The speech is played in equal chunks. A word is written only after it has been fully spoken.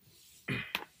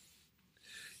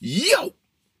Yo!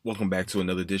 Welcome back to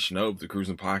another edition of the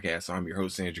Cruising Podcast. I'm your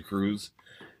host, Andrew Cruz,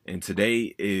 and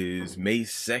today is May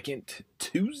 2nd,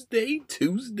 Tuesday.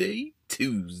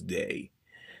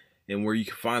 And where you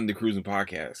can find the Cruising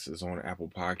Podcast is on Apple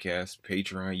Podcasts,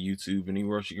 Patreon, YouTube,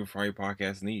 anywhere else you can find your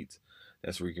podcast needs.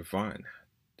 That's where you can find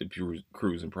the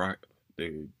Cruising Podcast.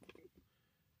 Let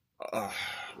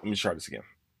me try this again.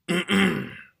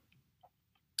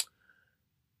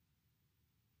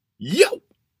 Yo!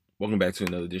 Welcome back to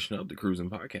another edition of the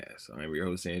Cruising Podcast. I'm your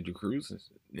host, Andrew Cruz,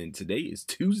 and today is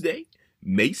Tuesday,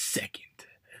 May 2nd.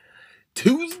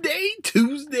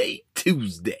 Tuesday.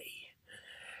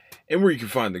 And where you can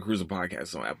find the Cruising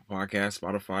Podcast on Apple Podcasts,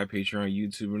 Spotify, Patreon,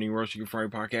 YouTube, anywhere else you can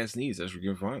find your podcast needs. That's where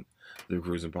you can find the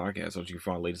Cruising Podcast. Also, you can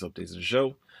find latest updates of the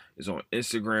show. It's on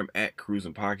Instagram at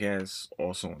Cruising Podcasts,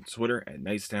 also on Twitter at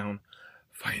Nightstown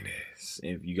Finest.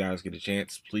 And if you guys get a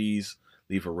chance, please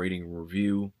leave a rating and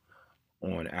review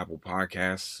on Apple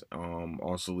Podcasts.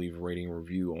 Also leave a rating and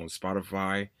review on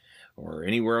Spotify or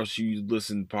anywhere else you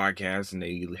listen to podcasts and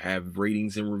they have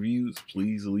ratings and reviews.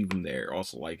 Please leave them there.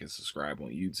 Also like and subscribe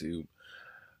on YouTube.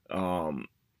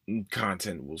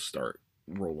 Content will start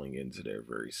rolling into there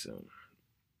very soon.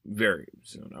 Very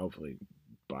soon. Hopefully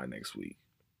by next week.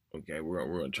 Okay, we're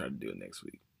gonna try to do it next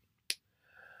week.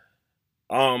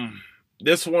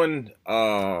 This one,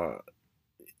 I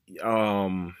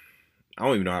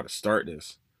don't even know how to start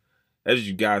this. As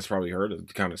you guys probably heard, I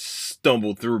kind of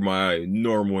stumbled through my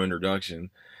normal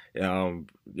introduction. It's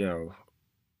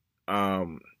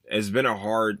been a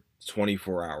hard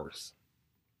 24 hours.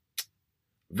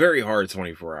 Very hard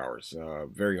 24 hours.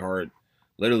 Very hard,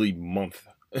 literally month.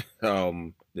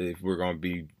 If we're gonna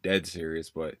be dead serious,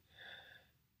 but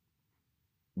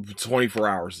 24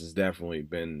 hours has definitely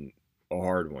been a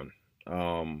hard one.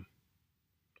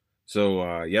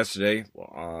 So yesterday,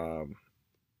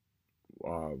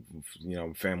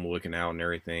 family looking out and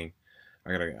everything.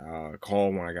 I got a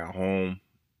call when I got home,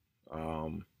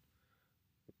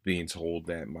 being told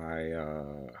that my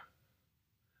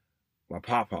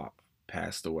pop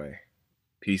passed away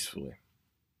peacefully.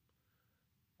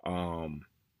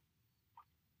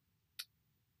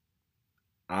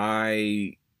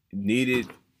 I needed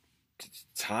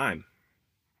time.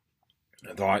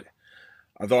 I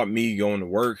thought me going to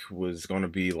work was going to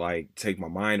be like take my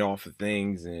mind off of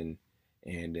things and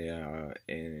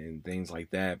things like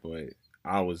that, but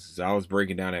I was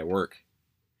breaking down at work.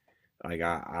 Like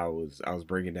I was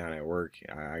breaking down at work.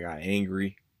 I got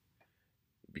angry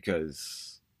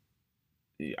because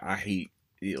I hate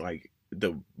like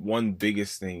the one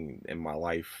biggest thing in my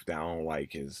life that I don't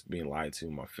like is being lied to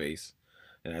in my face,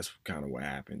 and that's kind of what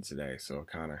happened today. So I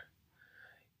kind of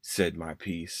said my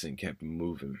piece and kept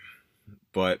moving,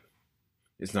 but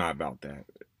it's not about that.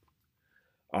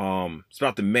 It's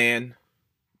about the man,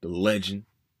 the legend.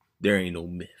 There ain't no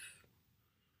myth.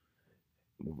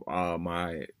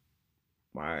 My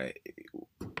all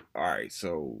right,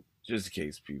 so just in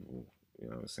case people, you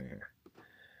know what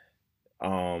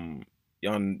I'm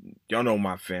saying. Y'all know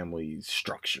my family's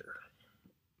structure,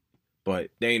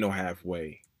 but there ain't no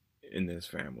halfway in this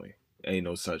family. There ain't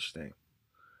no such thing.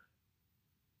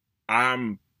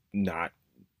 I'm not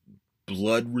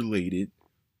blood related,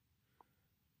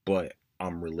 but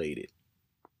I'm related.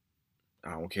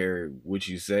 I don't care what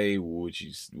you say, what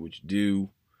you do.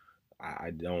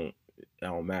 I don't. It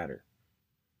don't matter.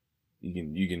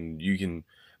 You can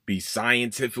be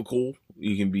scientifical.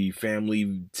 You can be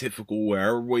family typical,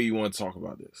 wherever way you want to talk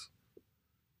about this.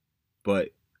 But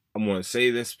I'm going to say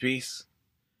this piece,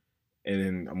 and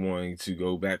then I'm going to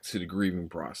go back to the grieving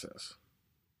process.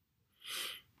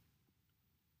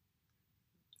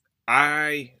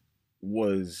 I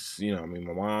was, my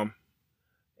mom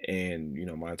and,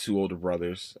 my two older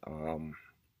brothers,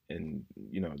 and,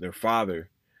 their father,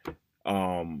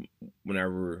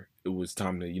 whenever it was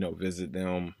time to, visit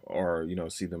them or,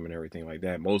 see them and everything like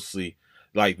that. Mostly,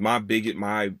 like, my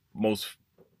most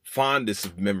fondest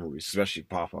of memories, especially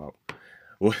Pop-Up,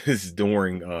 was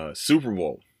during Super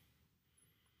Bowl.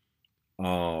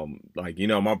 Of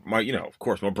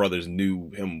course, my brothers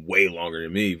knew him way longer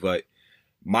than me, but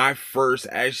my first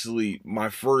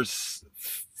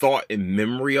thought and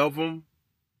memory of him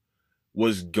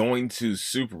was going to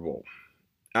Super Bowl.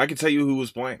 I can tell you who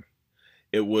was playing.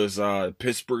 It was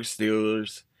Pittsburgh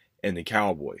Steelers and the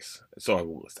Cowboys.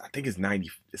 So I think it's 90.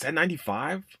 Is that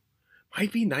 95?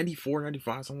 Might be 94,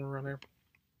 95, somewhere around there.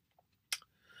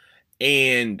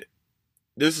 And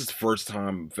this is the first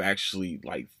time I've actually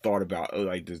thought about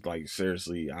this.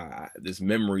 Seriously, this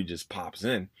memory just pops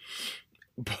in.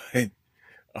 But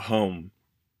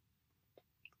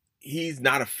he's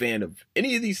not a fan of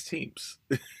any of these teams.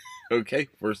 Okay,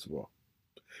 first of all.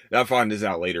 I find this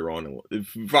out later on.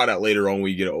 If you find out later on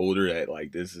when you get older that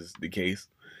like this is the case.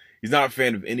 He's not a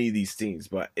fan of any of these teams,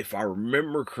 but if I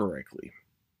remember correctly,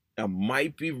 I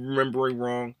might be remembering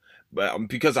wrong, but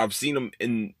because I've seen him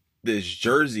in this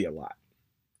jersey a lot.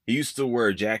 He used to wear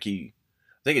a Jackie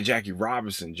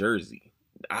Robinson jersey,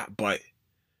 but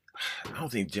I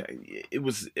don't think it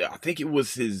was. I think it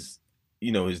was his,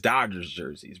 his Dodgers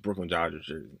jersey, his Brooklyn Dodgers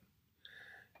jersey.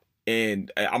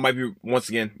 And I might be once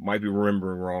again might be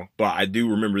remembering wrong, but I do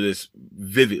remember this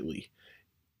vividly.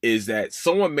 Is that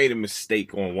someone made a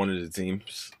mistake on one of the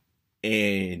teams,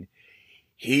 and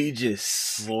he just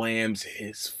slams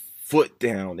his foot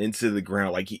down into the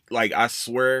ground like I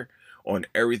swear on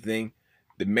everything,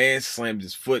 the man slammed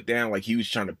his foot down like he was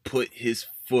trying to put his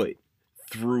foot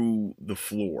through the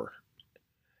floor.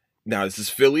 Now, this is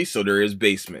Philly, so there is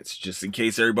basements. Just in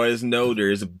case everybody doesn't know,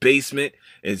 there is a basement.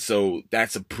 And so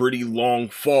that's a pretty long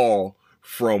fall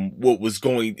from what was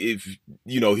going, if,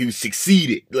 he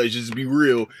succeeded. Let's just be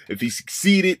real. If he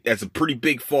succeeded, that's a pretty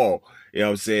big fall. You know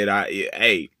what I'm saying?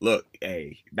 Hey, look,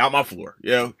 not my floor,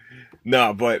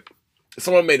 No, but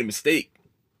someone made a mistake.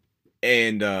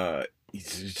 And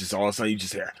it's just all of a sudden you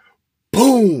just hear,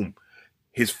 boom!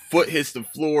 His foot hits the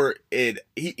floor, and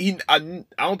I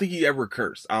don't think he ever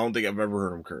cursed. I don't think I've ever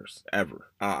heard him curse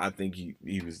ever. I think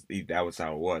that was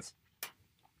how it was.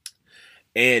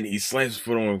 And he slams his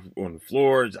foot on the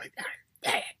floor, it's like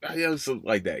something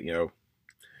like that. You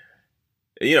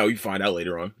find out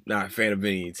later on. Not a fan of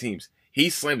any teams. He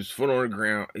slammed his foot on the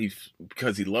ground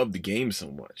because he loved the game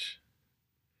so much.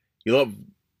 He loved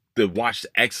to watch the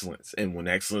excellence, and when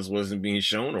excellence wasn't being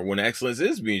shown, or when excellence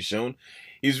is being shown,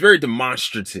 he's very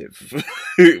demonstrative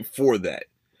for that.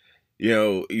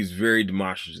 He's very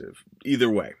demonstrative. Either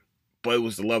way. But it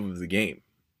was the love of the game.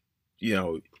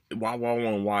 Why would I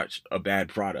want to watch a bad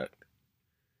product?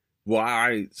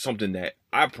 Well, something that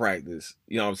I practice,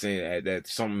 what I'm saying?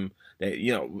 That's something that,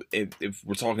 if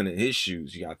we're talking in his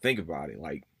shoes, you got to think about it.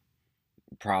 Like,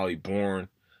 probably born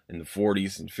in the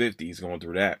 40s and 50s, going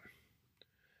through that.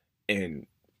 And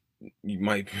you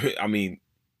might,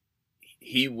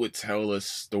 he would tell us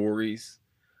stories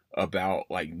about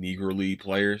like Negro League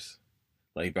players,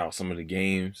 like about some of the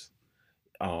games.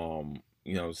 You know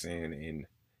what I'm saying? And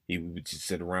he would just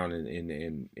sit around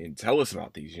and tell us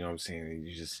about these, you know what I'm saying?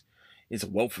 It's a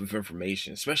wealth of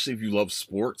information, especially if you love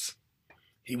sports.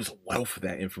 He was a wealth of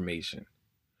that information.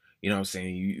 You know what I'm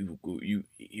saying? You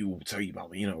will tell you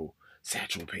about,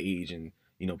 Satchel Paige and,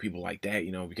 people like that,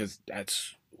 because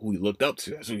that's who he looked up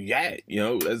to. That's who he had,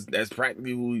 that's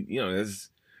practically who,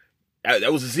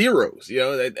 that was the zeros,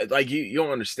 like you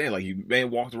don't understand. Like man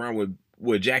walked around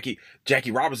with Jackie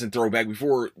Robinson throwback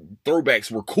before throwbacks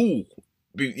were cool.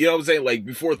 You know what I'm saying? Like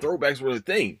before throwbacks were the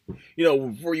thing.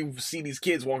 Before you see these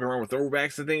kids walking around with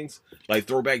throwbacks and things, like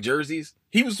throwback jerseys,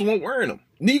 he was the one wearing them.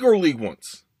 Negro League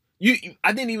ones.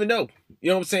 I didn't even know.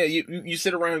 You know what I'm saying? You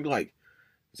sit around and be like,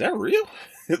 is that real?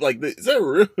 Like, is that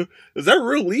real? Is that a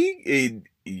real league? And,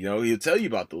 he'll tell you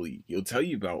about the league. He'll tell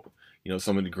you about,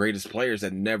 some of the greatest players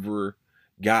that never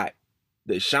got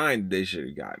the shine they should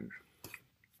have gotten.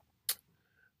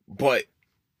 But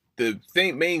the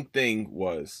main thing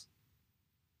was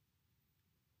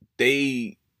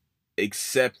they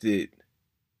accepted,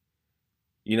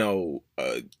 a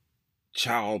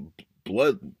child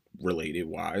blood related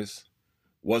wise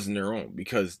wasn't their own,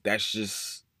 because that's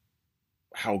just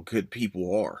how good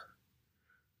people are.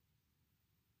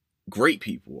 Great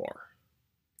people are.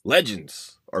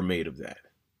 Legends are made of that.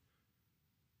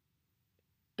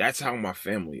 That's how my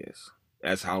family is.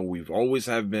 That's how we've always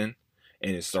have been.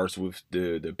 And it starts with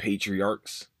the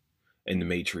patriarchs and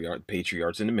the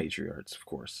patriarchs and the matriarchs, of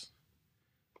course.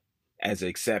 As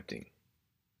accepting.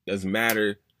 Doesn't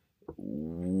matter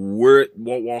what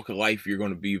walk of life you're going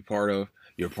to be a part of.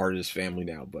 You're a part of this family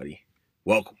now, buddy.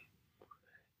 Welcome.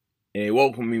 And they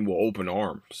welcomed me with open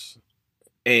arms.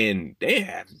 And they didn't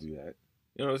have to do that.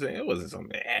 You know what I'm saying? It wasn't something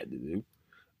they had to do.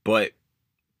 But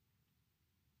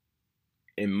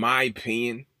in my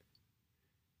opinion,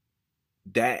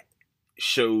 that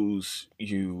shows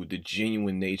you the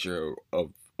genuine nature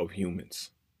of humans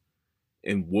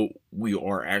and what we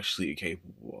are actually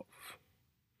capable of.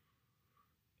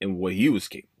 And what he was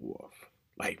capable of.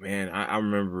 Like, man, I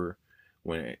remember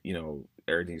when,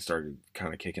 everything started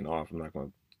kind of kicking off. I'm not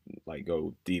going to,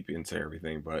 go deep into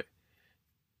everything, but,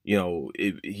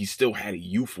 he still had a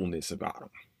youthfulness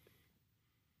about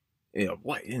him.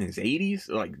 In his 80s?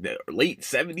 Like, the late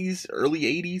 70s, early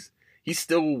 80s? He's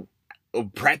still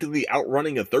practically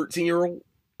outrunning a 13-year-old?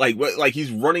 Like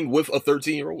he's running with a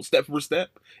 13-year-old step for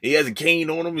step? He has a cane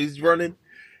on him, he's running.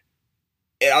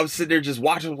 And I was sitting there just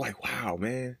watching, like, wow,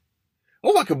 man.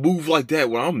 Oh, I could move like that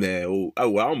when I'm that old. Oh,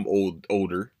 well, I'm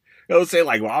older. I would say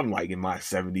like, well, I'm like in my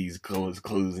 70s,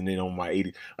 closing in on my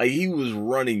 80s. Like he was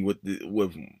running with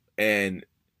him, and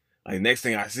like next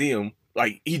thing I see him,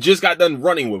 like he just got done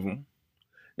running with him.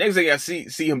 Next thing I see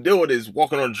him doing is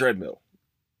walking on a treadmill,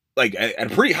 like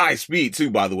at a pretty high speed too.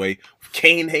 By the way,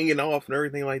 cane hanging off and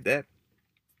everything like that.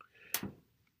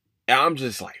 And I'm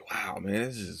just like, wow, man,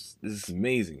 this is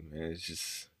amazing, man.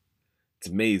 It's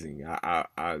amazing.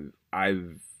 I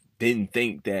didn't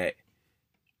think that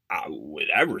I would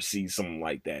ever see something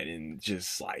like that, and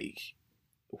just like,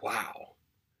 wow,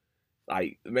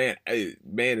 like man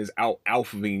is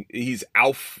alphaing. He's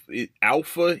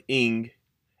alphaing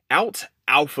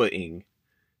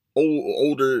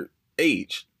older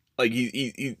age. Like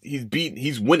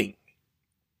he's winning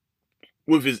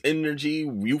with his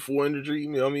energy, youthful energy. You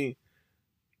know what I mean?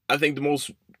 I think the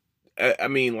most. I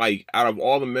mean, like out of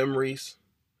all the memories,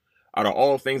 out of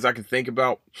all the things I can think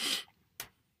about,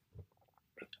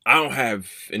 I don't have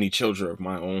any children of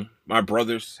my own. My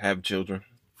brothers have children.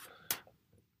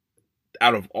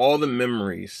 Out of all the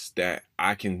memories that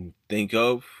I can think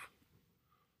of,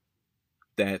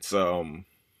 that's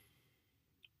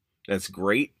that's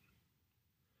great,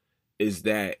 is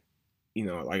that, you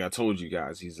know, like I told you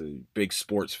guys, he's a big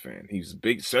sports fan. He's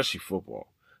big, especially football.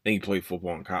 I think he played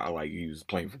football in college, like he was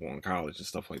playing football in college and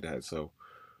stuff like that. So,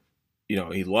 you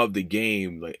know, he loved the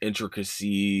game, like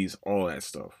intricacies, all that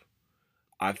stuff.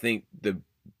 I think the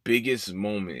biggest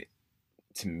moment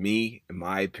to me, in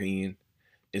my opinion,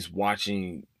 is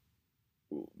watching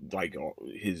like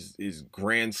his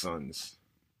grandsons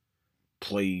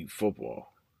play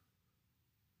football.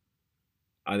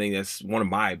 I think that's one of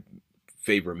my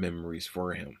favorite memories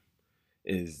for him,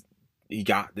 is he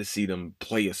got to see them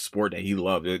play a sport that he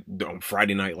loved on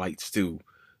Friday Night Lights too.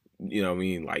 You know what I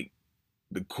mean? Like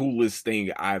the coolest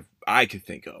thing I could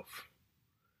think of.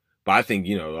 But I think,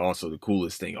 you know, also the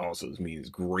coolest thing also is me is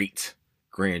great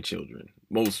grandchildren.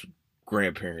 Most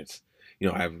grandparents, you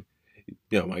know, have, you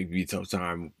know, might be a tough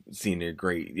time seeing their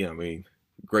great, you know what I mean,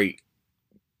 great,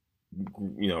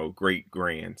 you know, great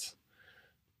grands.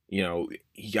 You know,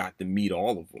 he got to meet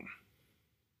all of them.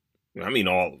 I mean,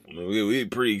 all of them. We had a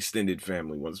pretty extended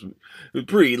family once. It was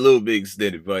pretty little bit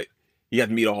extended, but you got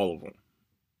to meet all of them,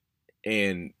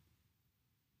 and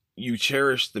you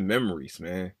cherish the memories,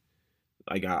 man.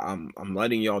 Like I'm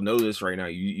letting y'all know this right now.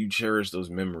 You cherish those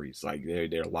memories. Like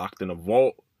they're locked in a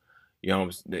vault, you know,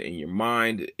 in your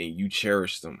mind, and you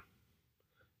cherish them,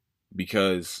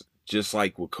 because just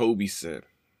like what Kobe said,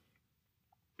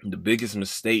 the biggest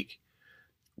mistake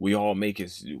we all make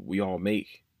is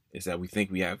that we think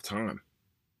we have time.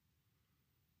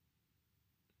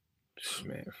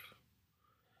 Man,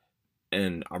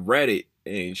 and I read it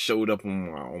and it showed up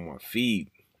on my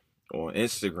feed on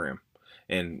Instagram,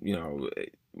 and you know,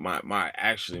 my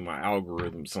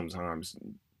algorithm sometimes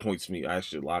points me,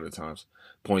 actually a lot of times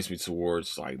points me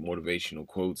towards like motivational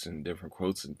quotes and different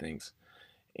quotes and things,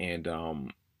 and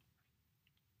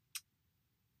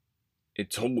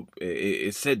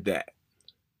it said that,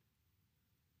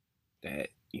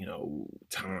 you know,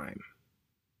 time,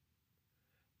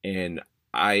 and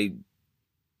I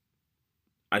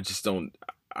I just don't,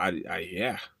 I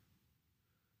yeah,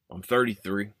 I'm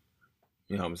 33.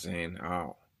 You know what I'm saying?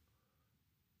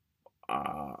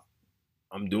 Uh,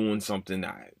 I'm doing something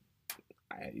I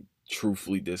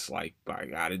truthfully dislike, but I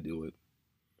gotta do it.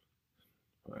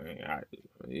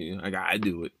 I gotta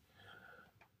do it,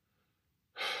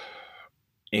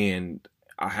 and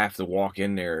I have to walk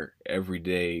in there every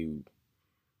day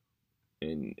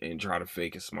and try to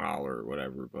fake a smile or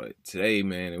whatever. But today,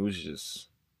 man, it was just,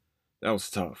 that was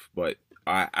tough. But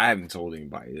I haven't told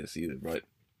anybody this either. But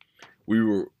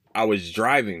I was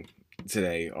driving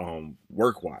today,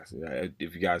 work wise.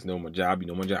 If you guys know my job, you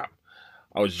know my job.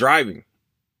 I was driving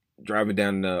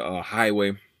down the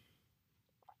highway,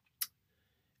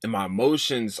 and my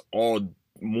emotions all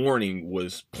morning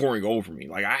was pouring over me.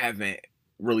 Like I haven't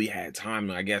really had time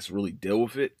to, I guess, really deal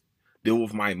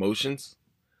with my emotions.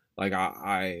 Like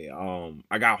I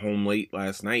got home late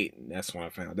last night, and that's when I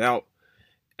found out,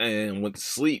 and went to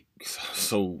sleep.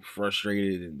 So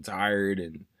frustrated and tired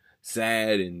and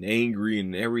sad and angry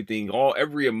and everything.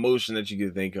 Every emotion that you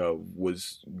could think of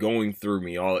was going through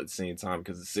me all at the same time,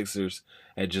 because the Sixers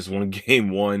had just won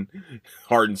game one.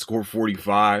 Harden scored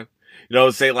 45. You know what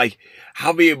I'm saying? Like,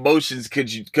 how many emotions could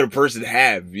a person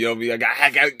have? You know what I mean?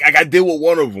 I got to deal with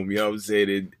one of them. You know what I'm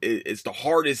saying? It's the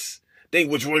hardest thing.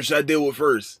 Which one should I deal with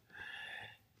first?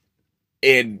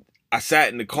 And I sat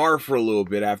in the car for a little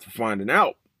bit after finding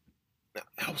out.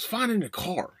 I was fine in the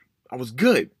car. I was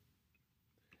good.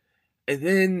 And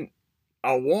then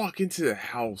I walk into the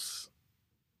house,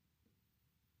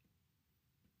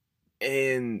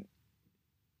 And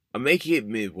I make it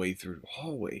midway through the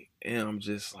hallway, and I'm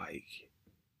just like,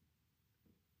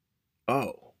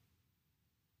 oh,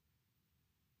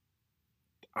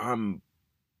 I'm,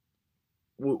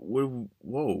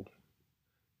 whoa,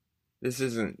 this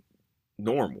isn't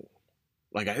normal.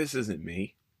 Like, this isn't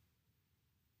me.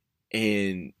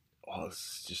 And I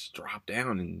just dropped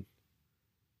down and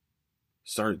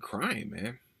started crying,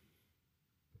 man.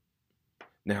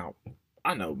 Now,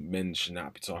 I know men should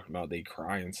not be talking about they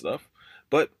cry and stuff,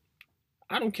 but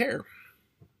I don't care.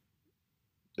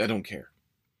 I don't care.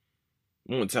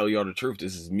 I'm gonna tell y'all the truth.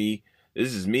 This is me.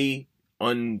 This is me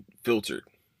unfiltered.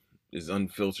 This is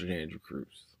unfiltered Andrew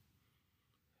Cruz.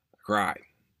 I cried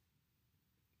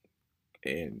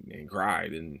and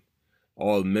cried, and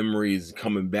all the memories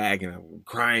coming back, and I'm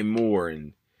crying more,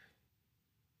 and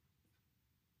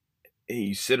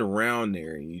you sit around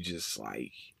there and you just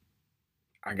like,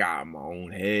 I got my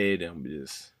own head. I'm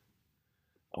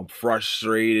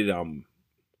frustrated. I'm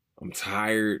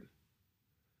tired.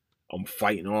 I'm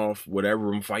fighting off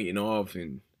whatever I'm fighting off,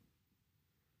 and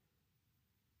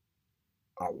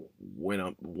I went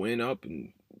up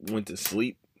and went to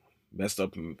sleep. Messed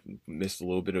up and missed a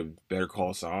little bit of Better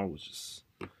Call Saul. Was just,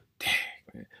 dang,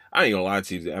 man. I ain't gonna lie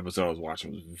to you. The episode I was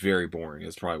watching was very boring.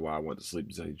 That's probably why I went to sleep,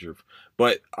 to tell you the truth.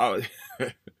 But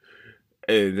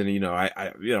and then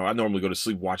I normally go to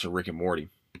sleep watching Rick and Morty.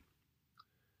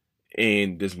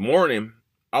 And this morning,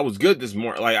 I was good this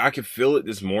morning. Like, I could feel it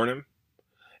this morning.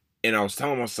 And I was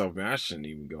telling myself, man, I shouldn't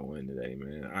even go in today,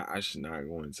 man. I should not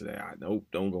go in today. Nope,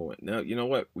 don't go in. No, you know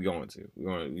what? We're going to.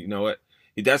 You know what?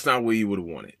 That's not what he would have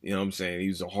wanted. You know what I'm saying? He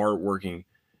was a hardworking,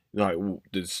 like,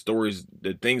 the stories,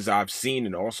 the things I've seen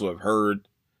and also have heard.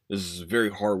 This is a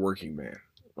very hardworking man.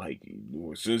 Like,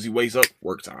 as soon as he wakes up,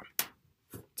 work time.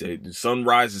 The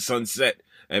sunrise, the sunset,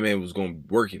 that man was going to be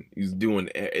working. He's doing,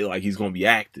 like, he's going to be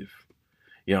active.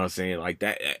 You know what I'm saying? Like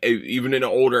that, even in an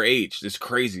older age, it's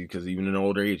crazy because even in an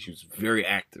older age, he was very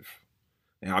active.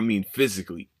 And I mean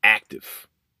physically active.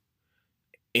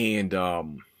 And I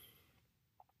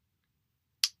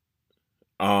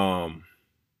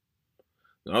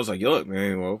was like, look,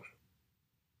 man, well,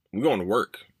 we're going to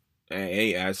work.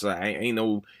 Ain't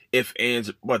no if,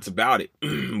 ands, buts about it.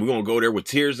 We're going to go there with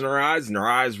tears in our eyes and our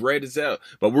eyes red as hell.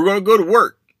 But we're going to go to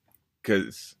work.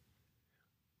 Because,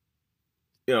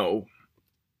 you know,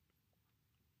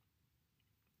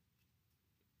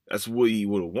 that's what he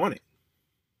would have wanted.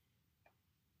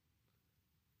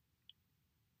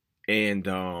 And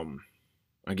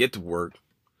I get to work.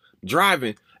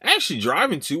 Driving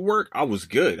to work, I was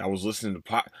good. I was listening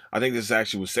to I think this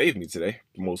actually would save me today,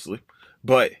 mostly.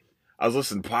 But I was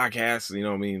listening to podcasts, you know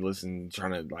what I mean?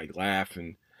 Trying to like laugh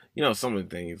and, some of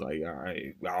the things like,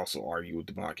 I also argue with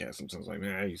the podcast sometimes, like,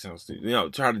 man, you sound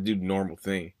stupid. Try to do the normal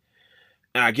thing.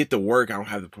 And I get to work, I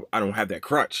don't have that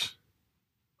crutch.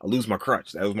 I lose my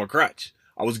crutch. That was my crutch.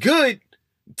 I was good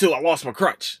until I lost my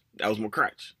crutch. That was my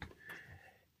crutch.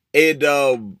 And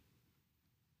I'm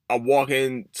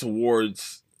walking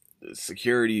towards the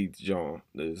security zone,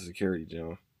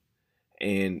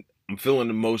 and I'm feeling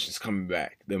emotions coming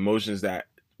back. The emotions that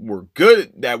were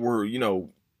good, that were,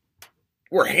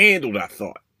 were handled, I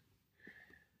thought.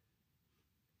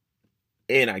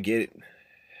 And I get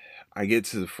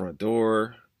to the front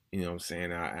door, you know what I'm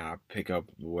saying? I pick up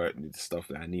the stuff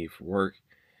that I need for work.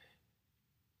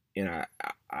 And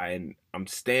I'm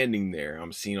standing there,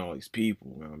 I'm seeing all these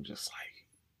people, and I'm just like,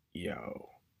 yo,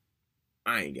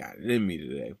 I ain't got it in me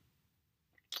today.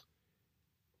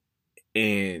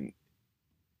 And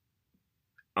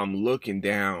I'm looking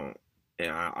down, and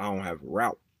I don't have a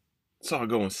route. So I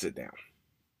go and sit down.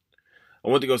 I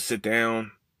went to go sit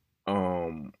down,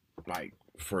 like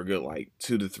for a good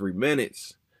 2 to 3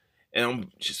 minutes, and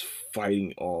I'm just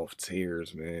fighting off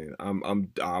tears, man.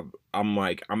 I'm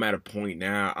like, I'm at a point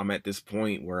now. I'm at this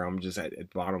point where I'm just at the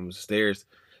bottom of the stairs,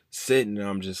 sitting, and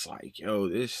I'm just like, yo,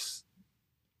 this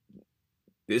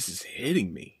is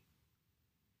hitting me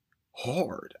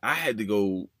hard. I had to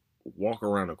go walk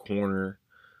around a corner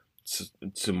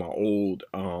to my old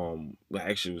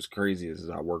actually, it was crazy is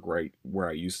I work right where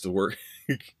I used to work.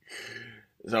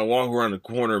 So I walk around the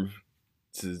corner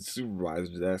to the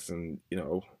supervisor's desk and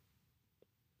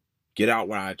get out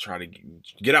what I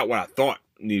thought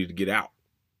needed to get out.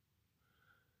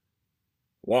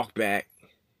 Walk back,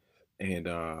 and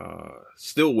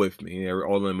still with me.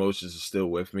 All the emotions are still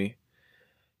with me.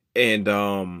 And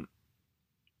I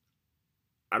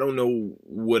don't know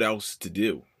what else to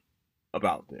do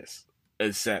about this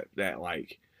except that,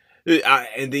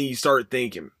 and then you start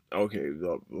thinking, okay,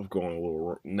 I'm going a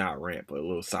little, not rant, but a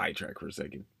little sidetrack for a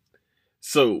second.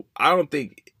 So I don't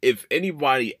think if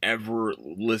anybody ever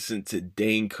listened to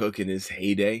Dane Cook in his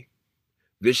heyday,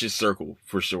 Vicious Circle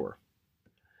for sure.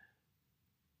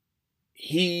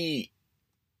 He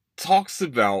talks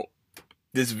about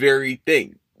this very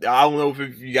thing. I don't know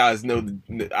if you guys know.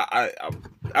 I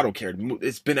don't care.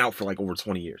 It's been out for like over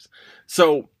 20 years.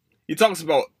 So he talks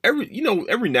about every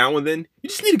now and then you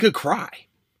just need a good cry.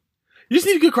 You just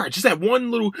need a good cry. Just that one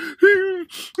little,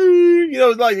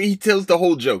 like he tells the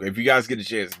whole joke. If you guys get a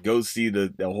chance, go see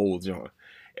the whole joke.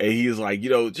 And he's like,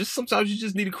 just sometimes you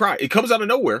just need to cry. It comes out of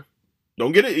nowhere.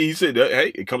 Don't get it. He said,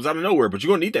 hey, it comes out of nowhere, but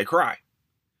you're gonna need that cry.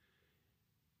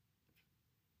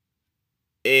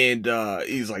 And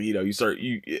he's like,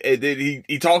 and then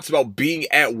he talks about being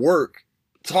at work,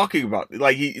 talking about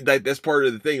that's part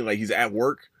of the thing. Like he's at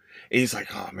work, and he's like,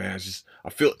 oh man, I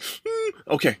feel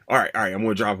okay. All right, I'm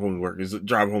gonna drive home to work.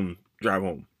 Drive home.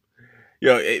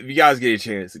 If you guys get a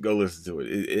chance, go listen to it.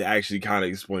 It actually kind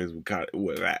of explains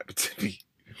what happened to me.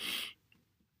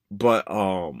 But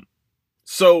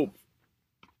so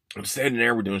I'm standing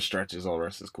there, we're doing stretches, all the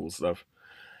rest of this cool stuff,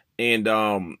 and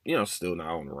still not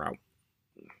on the route.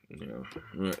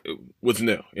 What's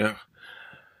new? Yeah.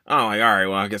 I'm like, all right,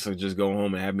 well, I guess I'll just go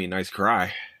home and have me a nice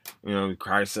cry.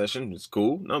 Cry session. It's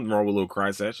cool. Nothing wrong with a little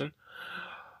cry session.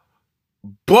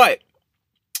 But,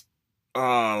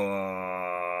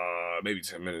 maybe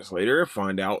 10 minutes later,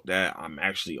 find out that I'm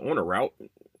actually on a route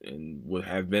and would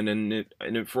have been in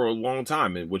it for a long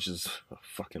time, and which is a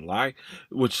fucking lie,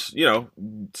 which,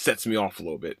 sets me off a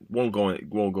little bit. Won't go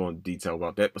in detail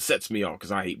about that, but sets me off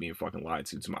because I hate being fucking lied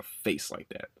to my face like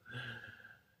that.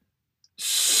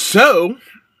 So,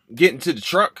 getting to the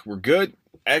truck, we're good.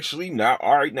 Actually, now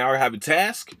I have a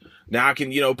task. Now I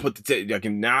can, I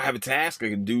can now have a task. I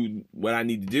can do what I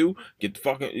need to do. Get the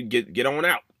fucking get on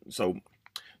out. So,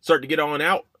 start to get on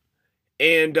out,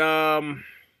 and I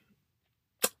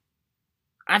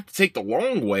have to take the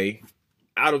long way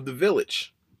out of the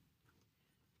village.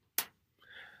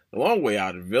 The long way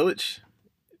out of the village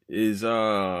is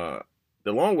the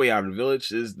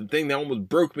thing that almost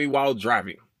broke me while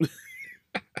driving.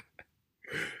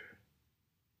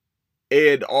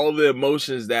 And all the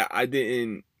emotions that I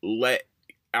didn't let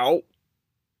out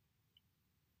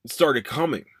started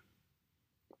coming.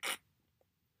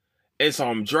 And so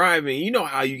I'm driving. You know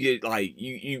how you get like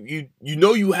you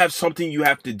you have something you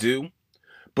have to do,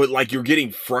 but like you're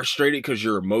getting frustrated because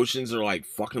your emotions are like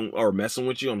fucking or messing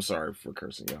with you. I'm sorry for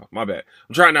cursing, y'all. My bad.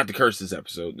 I'm trying not to curse this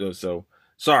episode, though, so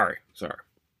sorry.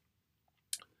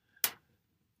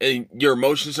 And your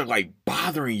emotions are like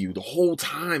bothering you the whole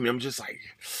time, and I'm just like,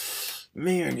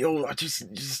 man,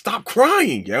 just stop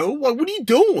crying, yo. Like, what are you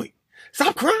doing?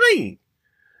 Stop crying.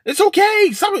 It's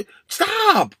okay.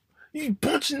 Stop. You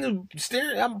punching the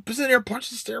stair. I'm sitting there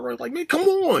punching the stair. Like, man, come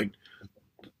on.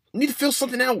 I need to feel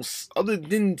something else other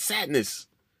than sadness.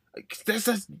 Like, that's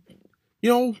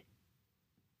And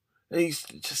he's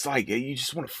just like, you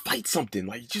just want to fight something.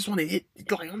 Like, you just want to hit.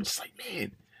 Like, I'm just like,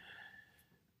 man.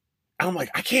 I'm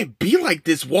like, I can't be like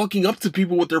this walking up to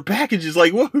people with their packages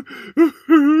like, what?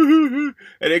 And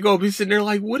they go be sitting there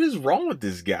like, what is wrong with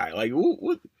this guy? Like,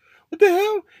 what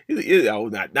the hell?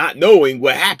 Not knowing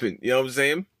what happened. You know what I'm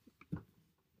saying?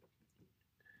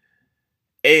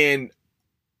 And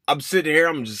I'm sitting here,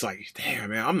 I'm just like,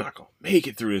 damn, man, I'm not going to make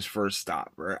it through this first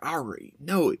stop, bro. I already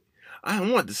know it. I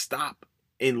don't want to stop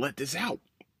and let this out.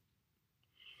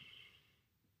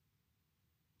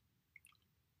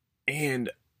 And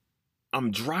I'm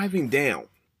driving down,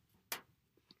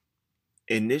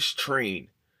 and this train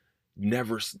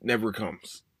never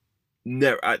comes.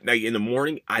 Never. Like in the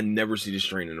morning, I never see this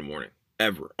train in the morning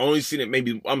ever. Only seen it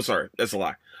maybe. I'm sorry, that's a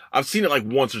lie. I've seen it like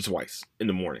once or twice in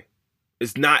the morning.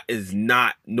 It's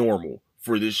not normal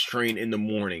for this train in the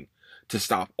morning to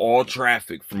stop all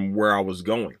traffic from where I was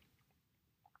going.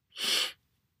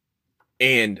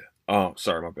 And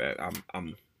sorry, my bad.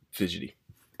 I'm fidgety.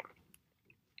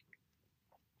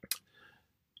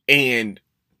 And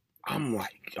I'm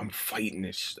like, I'm fighting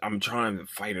this. I'm trying to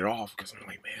fight it off because I'm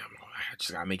like, man, I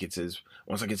just gotta make it to this.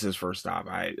 Once I get to this first stop,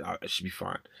 I should be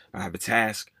fine. I have a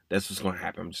task. That's what's gonna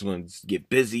happen. I'm just gonna get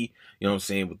busy, you know what I'm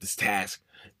saying, with this task,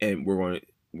 and we're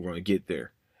gonna get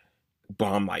there.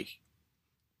 But I'm like,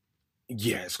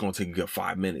 yeah, it's gonna take a good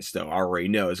 5 minutes though. I already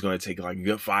know it's gonna take like a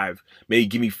good 5. Maybe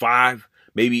give me 5,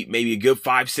 maybe a good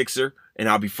 5-6er, and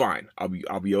I'll be fine. I'll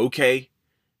be okay.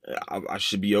 I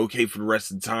should be okay for the rest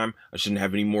of the time. I shouldn't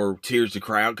have any more tears to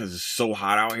cry out because it's so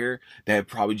hot out here that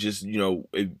probably just,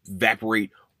 evaporate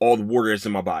all the water that's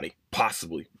in my body.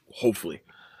 Possibly. Hopefully.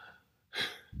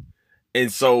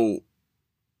 And so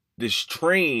this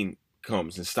train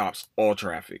comes and stops all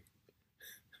traffic.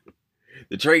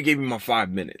 The train gave me my 5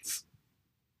 minutes.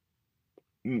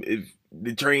 If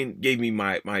the train gave me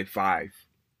my 5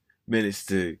 minutes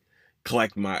to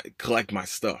collect my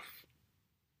stuff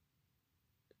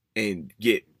and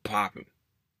get popping.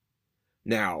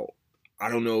 Now, I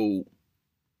don't know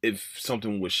if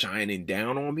something was shining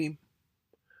down on me.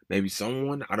 Maybe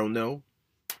someone, I don't know.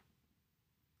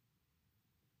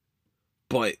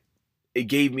 But it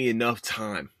gave me enough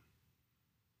time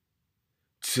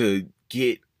to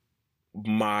get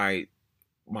my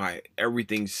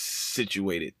everything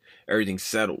situated, everything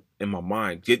settled in my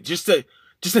mind. Just to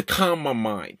calm my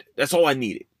mind. That's all I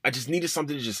needed. I just needed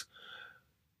something to just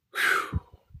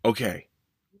okay.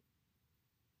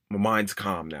 My mind's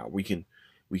calm now. We can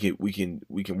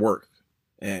work.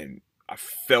 And I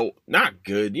felt not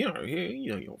good, you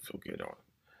don't feel good on.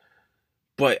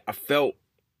 But I felt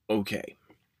okay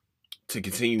to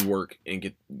continue work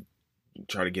and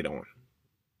try to get on.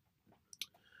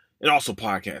 And also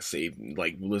podcasts save,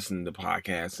 like listening to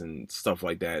podcasts and stuff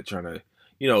like that, trying to,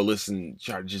 listen,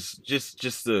 try to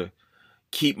just to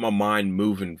keep my mind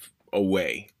moving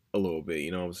away a little bit,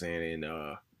 you know what I'm saying?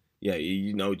 And yeah,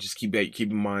 just keep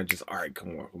in mind, just all right,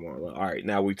 come on. All right,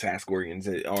 now we task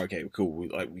oriented. Oh, okay, cool.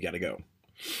 We gotta go.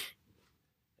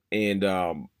 And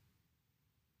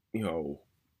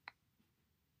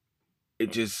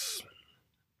it just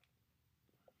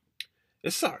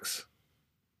it sucks.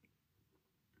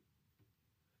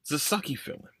 It's a sucky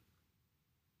feeling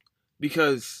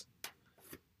because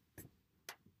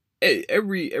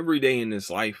every day in this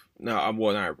life. No,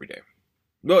 well, not every day.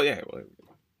 Well, yeah,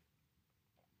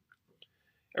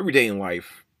 every day in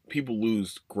life, people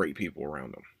lose great people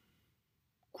around them.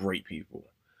 Great people.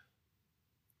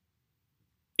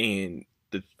 And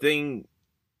the thing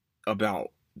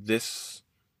about this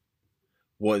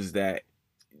was that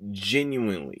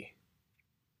genuinely,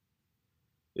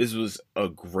 this was a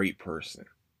great person,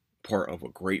 part of a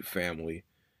great family,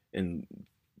 and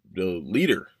the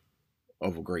leader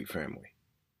of a great family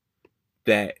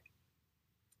that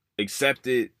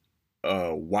accepted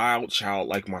a wild child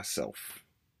like myself.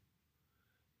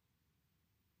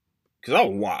 Because I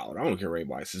was wild. I don't care what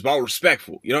anybody says, but I was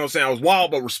respectful. You know what I'm saying? I was wild,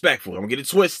 but respectful. I'm going to get it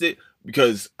twisted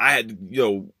because I had,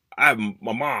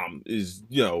 my mom is,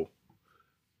 yeah, all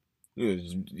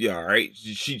right.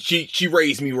 She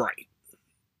raised me right.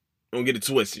 Don't get it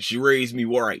twisted. She raised me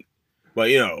right.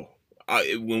 But,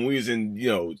 when we was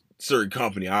in, certain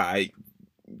company, I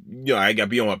got to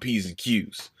be on my P's and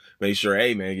Q's. Make sure,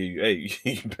 hey, man,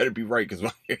 you better be right. Because, you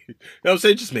know what I'm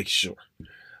saying? Just make sure.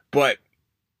 But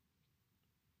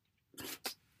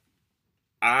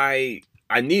I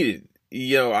needed,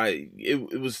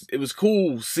 it was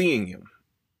cool seeing him.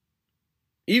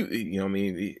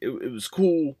 It was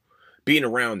cool being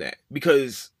around that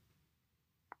because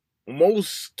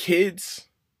most kids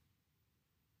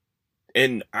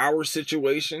in our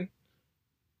situation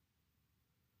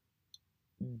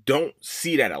don't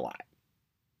see that a lot.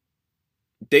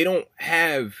 They don't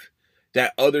have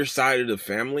that other side of the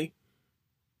family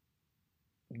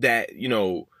that,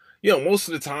 most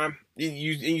of the time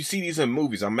you see these in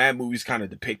movies. Mad movies kind of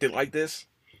depicted like this.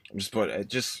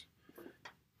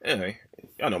 Anyway,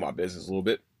 y'all know my business a little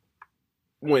bit.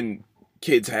 When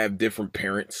kids have different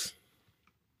parents,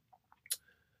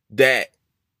 that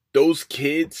those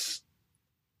kids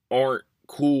aren't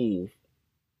cool,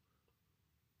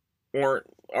 are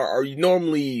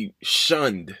normally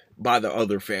shunned by the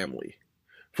other family.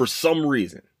 For some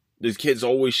reason, these kids are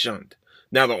always shunned.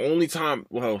 Now, the only time,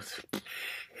 well,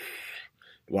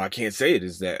 I can't say it,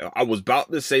 is that I was about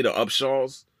to say the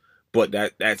Upshaws, but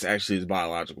that's actually his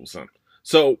biological son.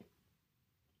 So,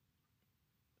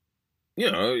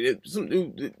 it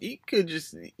could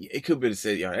be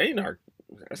said,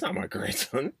 that's not my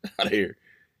grandson. Out of here.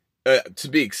 To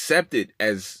be accepted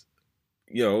as,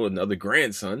 another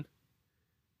grandson,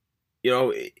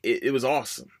 it was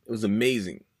awesome. It was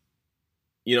amazing.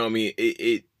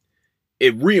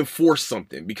 It reinforced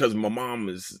something because my mom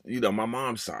is, my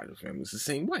mom's side of the family is the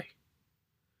same way.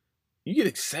 You get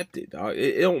accepted, dog.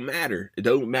 It don't matter. It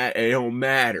don't matter. It don't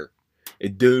matter.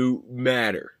 It do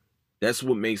matter. That's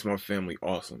what makes my family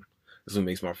awesome. That's what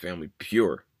makes my family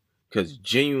pure. Because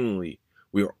genuinely,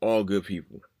 we are all good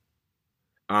people.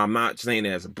 I'm not saying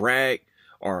that as a brag,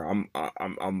 or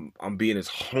I'm being as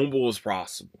humble as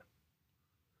possible.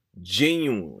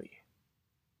 Genuinely,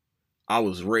 I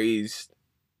was raised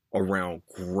around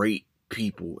great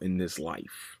people in this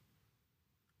life.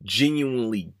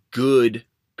 Genuinely good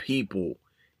people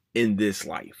in this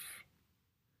life.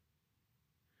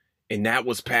 And that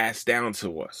was passed down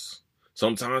to us.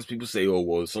 Sometimes people say, oh,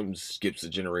 well, something skips a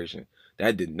generation.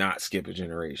 That did not skip a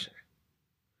generation.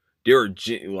 There are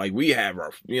like we have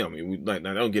our, I mean, we like,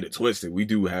 now don't get it twisted. We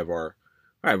do have our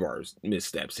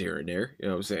missteps here and there. You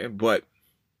know what I'm saying? But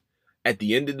at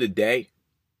the end of the day,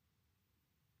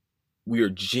 we are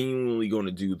genuinely going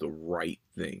to do the right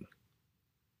thing,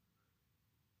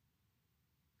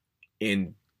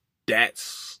 and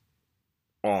that's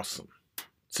awesome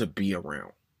to be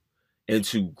around and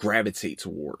to gravitate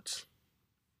towards,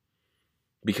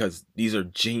 because these are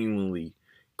genuinely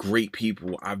great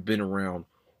people I've been around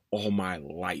all my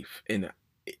life, and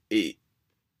it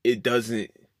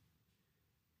doesn't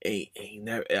ain't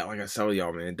never, like I tell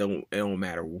y'all, man, it don't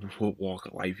matter what walk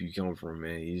of life you come from,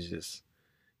 man.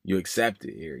 You accept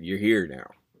it here. You're here now.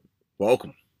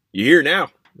 Welcome. You're here now.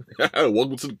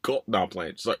 Welcome to the cult. No, I'm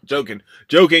playing. Sorry, joking.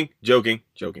 Try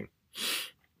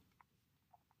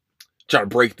to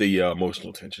break the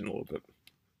emotional tension a little bit.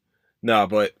 Nah,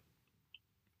 but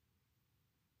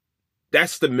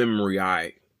that's the memory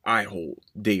I hold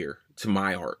dear to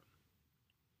my heart.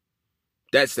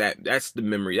 That's the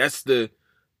memory. That's the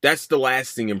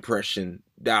lasting impression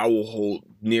that I will hold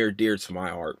near dear to my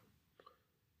heart,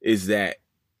 is that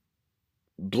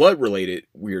blood related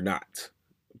we're not,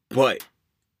 but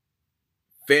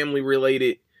family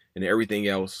related and everything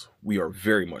else we are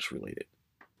very much related.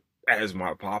 As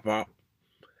my pop,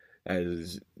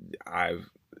 as I've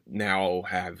now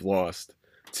have lost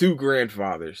 2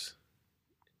 grandfathers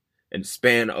in the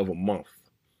span of a month,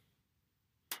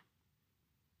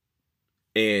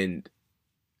 and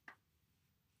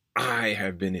I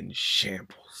have been in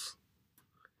shambles,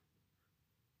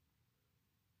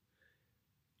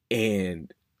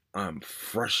 and I'm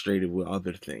frustrated with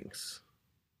other things,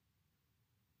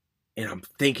 and I'm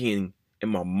thinking in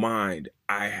my mind,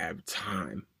 I have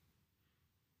time.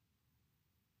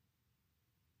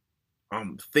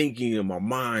 I'm thinking in my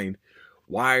mind,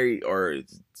 why are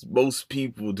most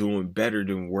people doing better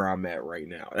than where I'm at right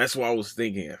now? That's what I was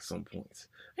thinking at some points.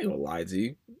 I ain't gonna lie to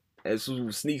you. That's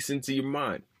what sneaks into your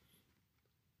mind.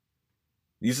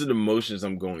 These are the emotions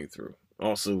I'm going through.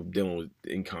 Also dealing with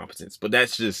incompetence. But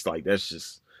that's just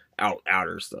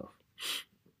outer stuff.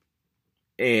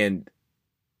 And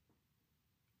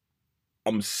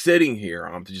I'm sitting here,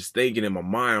 I'm just thinking in my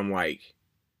mind, I'm like,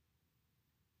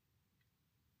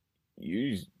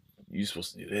 you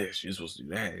supposed to do this, you're supposed to do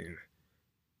that. And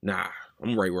nah,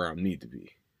 I'm right where I need to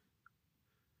be.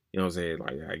 You know what I'm saying?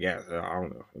 Like, I guess, I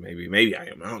don't know. Maybe I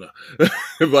am. I don't know.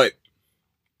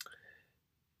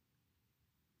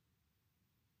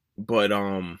 but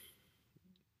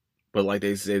like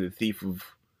they say, the thief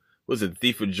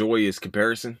of joy is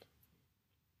comparison.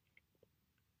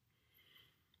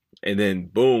 And then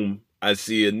boom, I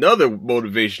see another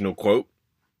motivational quote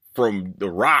from The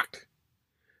Rock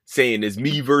saying it's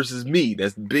me versus me.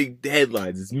 That's the big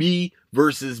headlines. It's me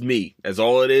versus me. That's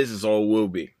all it is. It's all it will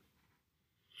be.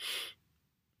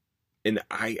 And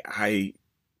I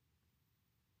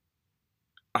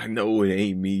know it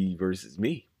ain't me versus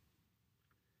me.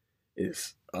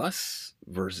 It's us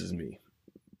versus me.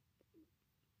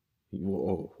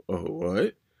 Whoa,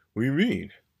 what? What do you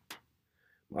mean?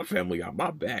 My family got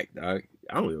my back, dog.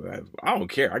 I don't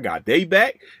care. I got they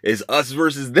back. It's us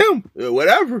versus them.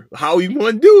 Whatever. How you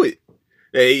want to do it?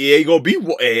 It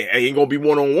ain't gonna be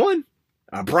one-on-one.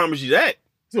 I promise you that.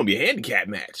 It's gonna be a handicap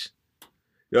match.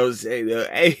 You know what I'm saying?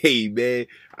 Hey, man,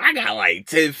 I got like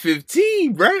 10,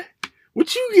 15, bruh.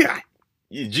 What you got?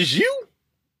 Just you?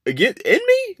 Again, in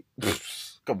me?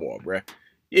 Come on, bruh.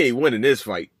 You ain't winning this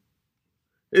fight.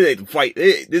 It ain't the fight.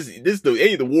 This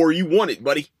ain't the war you wanted,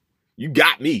 buddy. You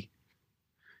got me.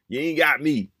 You ain't got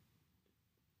me.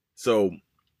 So,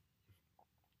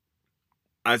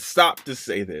 I stopped to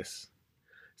say this.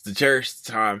 It's to cherish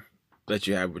the time that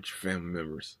you have with your family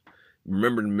members.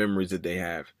 Remember the memories that they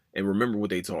have, and remember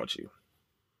what they taught you.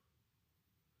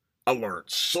 I learned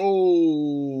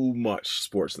so much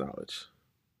sports knowledge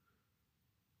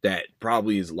that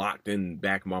probably is locked in the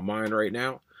back of my mind right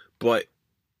now, but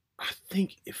I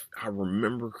think if I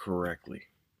remember correctly,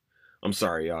 I'm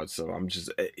sorry, y'all. So I'm just,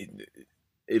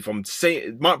 if I'm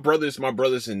saying my brothers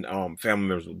and family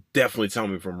members will definitely tell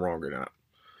me if I'm wrong or not.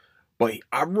 But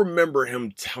I remember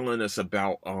him telling us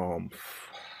about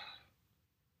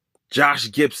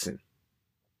Josh Gibson.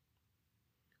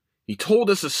 He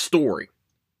told us a story.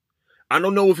 I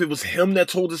don't know if it was him that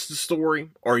told us the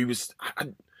story or he was.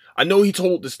 I know he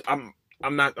told this. I'm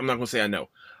not gonna say I know.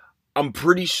 I'm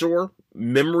pretty sure,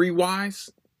 memory wise.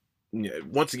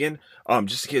 Once again,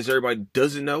 just in case everybody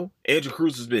doesn't know, Andrew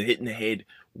Cruz has been hit in the head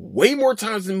way more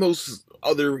times than most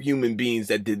other human beings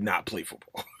that did not play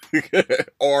football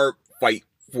or fight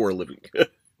for a living,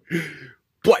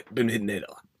 but been hit in the head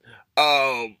a lot.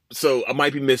 So I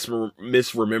might be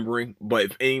misremembering, but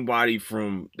if anybody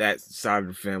from that side of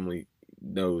the family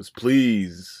knows,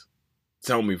 please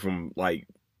tell me from like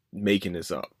making this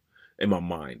up in my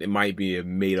mind. It might be a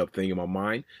made up thing in my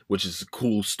mind, which is a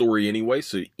cool story anyway,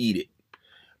 so eat it.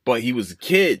 But he was a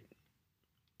kid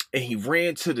and he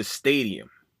ran to the stadium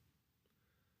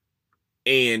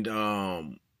and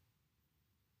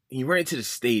he ran to the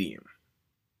stadium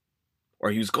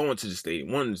or he was going to the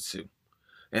stadium, one of the two.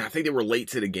 And I think they were late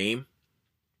to the game.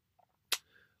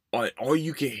 All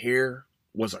you could hear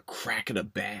was a crack of the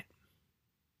bat.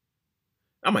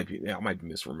 I might be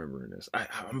misremembering this.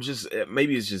 I'm just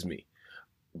maybe it's just me,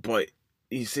 but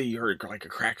you say you heard like a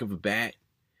crack of a bat,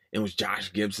 and it was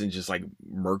Josh Gibson just like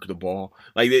murked the ball.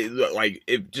 Like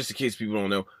if just in case people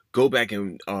don't know, go back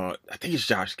and I think it's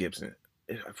Josh Gibson.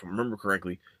 If I remember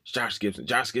correctly, it's Josh Gibson.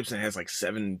 Josh Gibson has like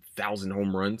 7,000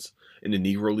 home runs in the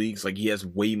Negro Leagues. Like he had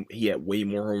way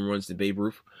more home runs than Babe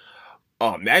Ruth.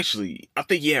 Actually, I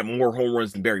think he had more home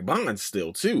runs than Barry Bonds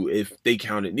still too, if they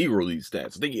counted Negro League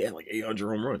stats. I think he had like 800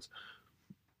 home runs.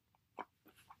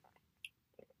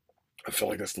 I feel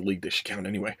like that's the league that should count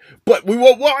anyway. But we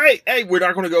will. Well, hey, we're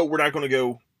not gonna go. We're not gonna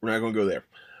go there.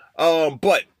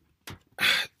 But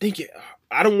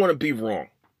I don't want to be wrong.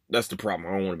 That's the problem.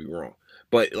 I don't want to be wrong.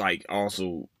 But like,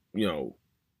 also, feel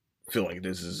like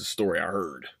this is a story I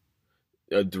heard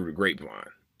through the grapevine.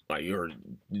 Like you heard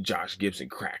Josh Gibson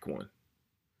crack one.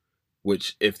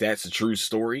 Which, if that's a true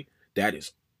story, that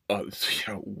is,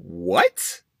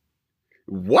 what?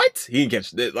 What? He didn't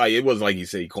catch it. Like it wasn't like he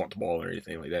said he caught the ball or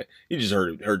anything like that. He just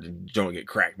heard the joint get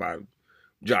cracked by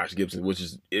Josh Gibson, which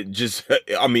is it. Just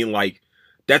I mean, like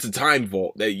that's a time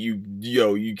vault that you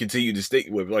continue to stick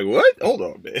with. Like what? Hold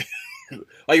on, man.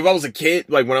 Like if I was a kid,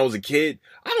 like when I was a kid,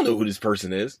 I don't know who this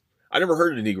person is. I never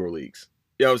heard of the Negro Leagues.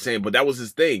 You know what I'm saying? But that was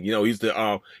his thing. He's he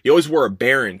always wore the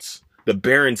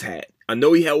Barons hat. I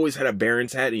know he always had a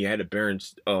Barons hat and he had a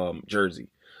Barons jersey.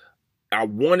 I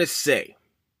want to say,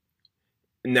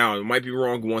 now it might be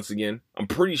wrong once again. I'm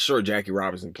pretty sure Jackie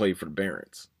Robinson played for the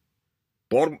Barons.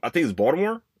 Baltimore, I think it's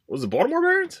Baltimore. Was it Baltimore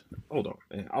Barons? Hold on,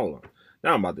 man. Hold on.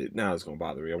 Now it's gonna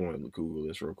bother me. I want to Google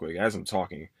this real quick as I'm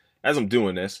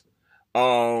doing this.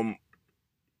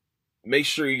 Make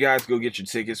sure you guys go get your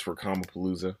tickets for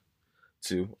Comapalooza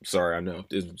too. Sorry, I know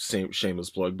it's shameless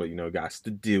plug, but guys to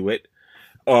do it.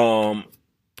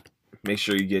 Make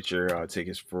sure you get your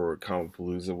tickets for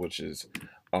Comapalooza, which is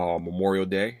Memorial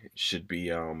Day. It should be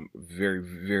very,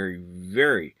 very,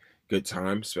 very good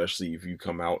time, especially if you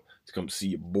come out to come see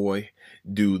your boy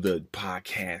do the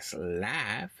podcast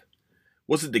live.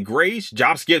 Was it the Grays?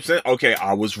 Josh Gibson? Okay,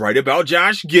 I was right about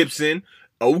Josh Gibson.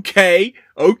 Okay,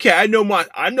 I know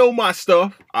my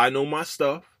stuff.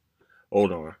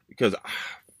 Hold on, because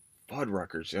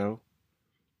Fuddruckers, yo.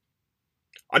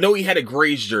 I know he had a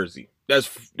Grays jersey. That's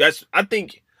I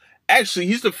think actually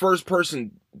he's the first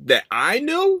person that I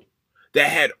know that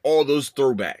had all those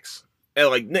throwbacks.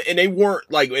 And they weren't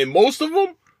and most of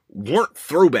them weren't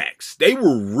throwbacks. They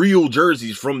were real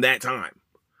jerseys from that time.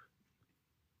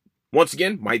 Once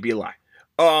again, might be a lie.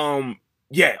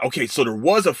 Yeah, okay, so there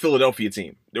was a Philadelphia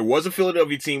team.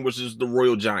 Which is the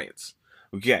Royal Giants.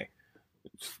 Okay.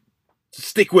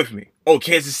 Stick with me. Oh,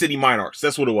 Kansas City Monarchs.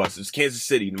 That's what it was. It's Kansas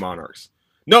City Monarchs.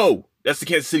 No, that's the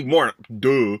Kansas City Monarchs.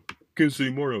 Duh. Kansas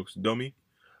City Monarchs, dummy.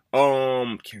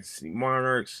 Kansas City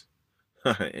Monarchs.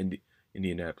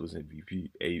 Indianapolis MVP.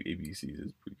 ABCs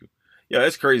is pretty cool. Yeah,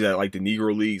 that's crazy that the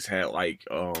Negro Leagues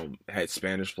had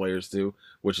Spanish players too,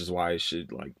 which is why it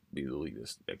should be the league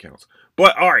that counts.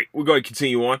 But all right, we're going to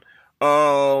continue on.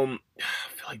 I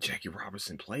feel like Jackie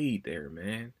Robinson played there,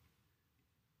 man.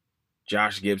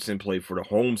 Josh Gibson played for the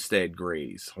Homestead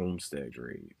Grays.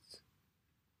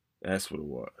 That's what it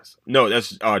was. No,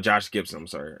 that's Josh Gibson. I'm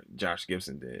sorry. Josh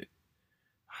Gibson did.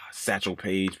 Satchel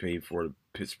Paige paid for the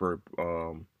Pittsburgh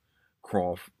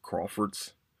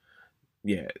Crawfords.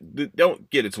 Yeah,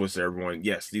 don't get it twisted, everyone.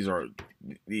 Yes,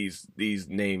 these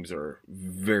names are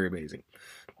very amazing.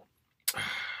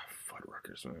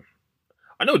 Fuddruckers, man.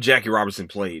 I know Jackie Robinson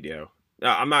played, yo.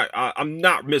 I'm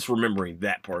not misremembering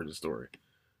that part of the story.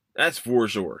 That's for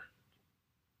sure.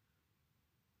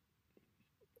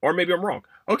 Or maybe I'm wrong.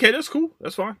 Okay, that's cool.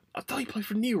 That's fine. I thought he played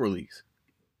for Negro Leagues.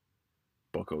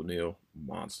 Buck O'Neil,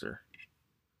 monster.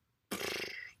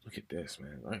 Look at this,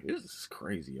 man. This is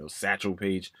crazy, yo. Satchel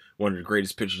Paige, one of the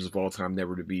greatest pitchers of all time,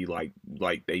 never to be like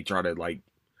they try to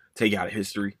take out of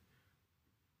history.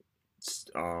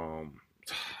 Hold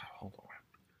on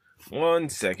 1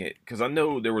 second, because I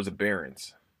know there was a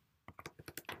Barons.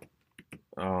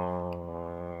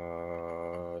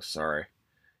 Sorry.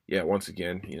 Yeah, once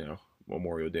again,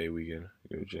 Memorial Day weekend.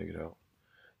 Go check it out.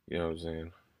 You know what I'm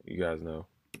saying? You guys know.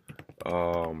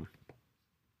 Um,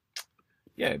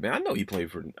 yeah, man, I know he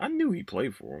played for. I knew he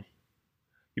played for him.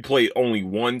 He played only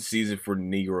one season for the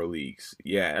Negro Leagues.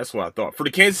 Yeah, that's what I thought. For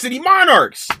the Kansas City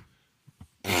Monarchs.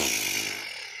 I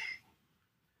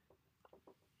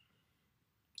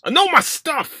know my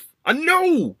stuff. I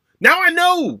know. Now I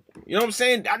know. You know what I'm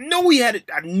saying? I know he had it.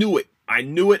 I knew it. I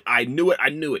knew it. I knew it. I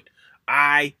knew it.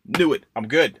 I knew it. I'm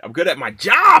good. I'm good at my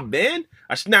job, man.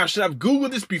 Should have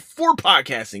Googled this before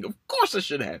podcasting. Of course I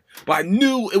should have. But I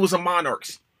knew it was a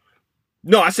Monarchs.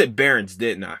 No, I said Barons,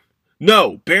 didn't I?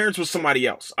 No, Barons was somebody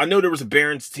else. I know there was a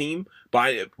Barons team,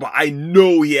 but I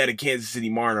know he had a Kansas City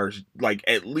Monarchs, like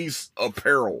at least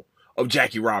apparel of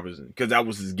Jackie Robinson, because that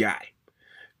was his guy.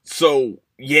 So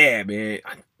yeah, man,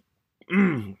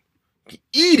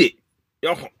 eat it.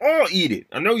 Y'all all eat it.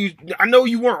 I know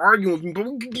you weren't arguing with me, but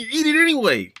we can eat it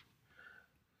anyway.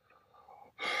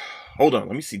 Hold on,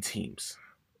 let me see teams.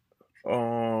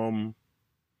 Yeah,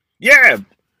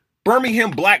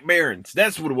 Birmingham Black Barons.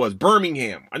 That's what it was.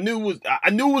 Birmingham. I knew it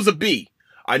was a B.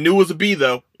 I knew it was a B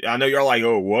though. I know you're like,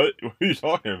 oh, what? What are you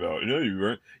talking about? You know you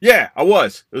weren't. Yeah, I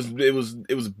was. It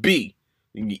was B.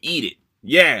 You can eat it.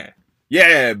 Yeah.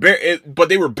 Yeah, but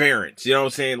they were Barons. You know what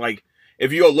I'm saying? Like,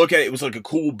 if you go look at it, it was like a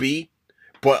cool B.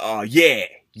 But yeah.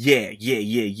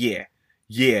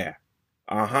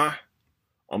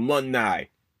 Alumni.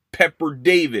 Piper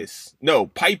Davis.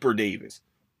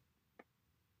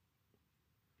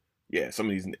 Yeah, some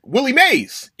of these. Willie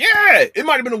Mays. Yeah, it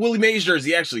might have been a Willie Mays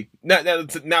jersey, actually.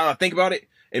 Now I think about it,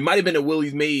 it might have been a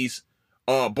Willie Mays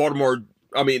Birmingham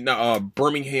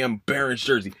Barons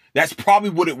jersey. That's probably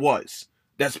what it was.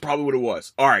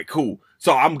 All right, cool.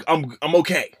 So I'm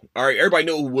okay. All right, everybody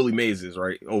know who Willie Mays is,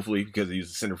 right? Hopefully, because he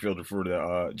was a center fielder for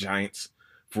the Giants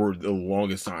for the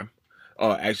longest time.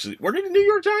 Actually, were they the New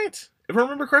York Giants, if I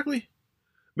remember correctly?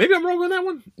 Maybe I'm wrong on that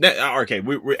one. Okay,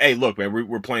 hey, look, man,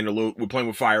 we're playing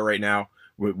with fire right now.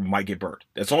 We might get burned.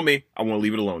 That's on me. I want to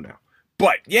leave it alone now.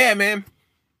 But yeah, man.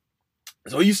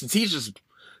 So he used to teach us.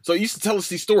 So he used to tell us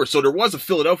these stories. So there was a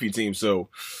Philadelphia team. So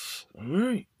all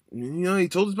right, he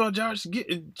told us about Josh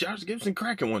Gibson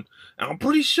cracking one. And I'm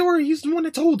pretty sure he's the one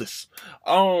that told us.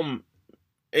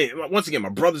 Once again, my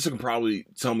brothers can probably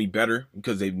tell me better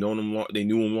because they've known him. They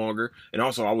knew him longer, and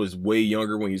also I was way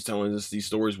younger when he was telling us these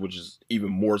stories, which is even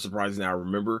more surprising than I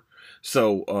remember.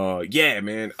 So, yeah,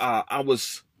 man, I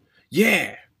was,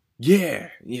 yeah. I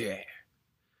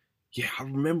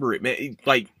remember it, man.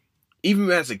 Like, even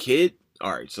as a kid,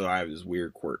 all right. So I have this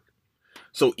weird quirk.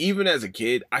 So even as a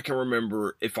kid, I can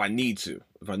remember if I need to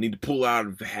pull out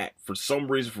of the hat for some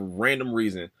reason, for random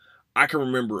reason. I can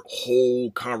remember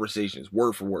whole conversations,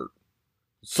 word for word.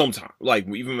 Sometimes, like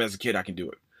even as a kid, I can do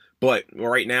it. But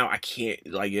right now, I can't.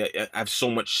 Like, I have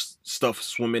so much stuff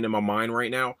swimming in my mind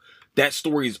right now. That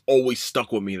story is always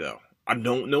stuck with me, though. I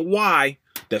don't know why.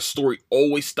 That story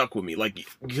always stuck with me. Like,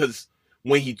 because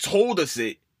when he told us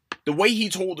it, the way he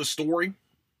told the story,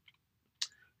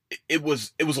 it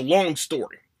was a long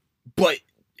story, but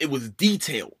it was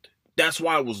detailed. That's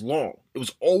why it was long. It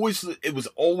was always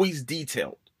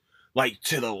detailed. Like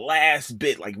to the last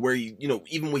bit, like where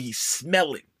even when he's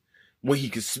smelling, when he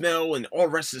could smell and all the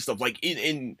rest of the stuff. Like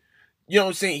in you know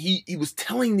what I'm saying? He was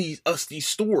telling us these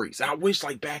stories. I wish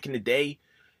like back in the day,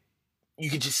 you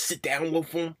could just sit down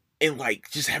with him and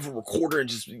like just have a recorder and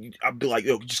I'd be like,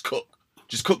 yo, just cook,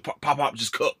 pop,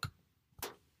 just cook.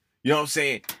 You know what I'm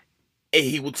saying? And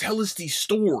he would tell us these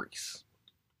stories,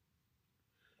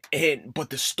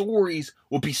 but the stories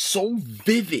would be so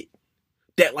vivid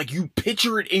that like you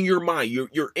picture it in your mind.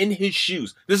 You're in his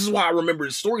shoes. This is why I remember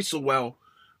the story so well,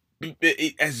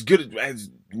 as good as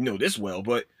this well.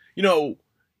 But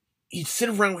he'd sit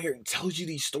around here and tells you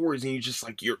these stories, and you're just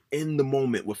like you're in the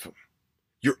moment with him.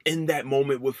 You're in that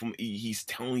moment with him. He's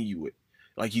telling you it,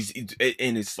 like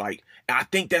and it's like I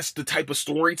think that's the type of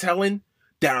storytelling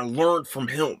that I learned from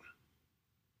him.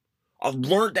 I've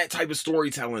learned that type of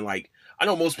storytelling. Like, I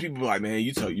know most people are like, man,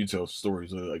 you tell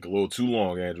stories like a little too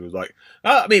long, Andrew. It's like,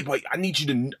 but I need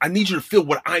you to feel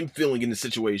what I'm feeling in the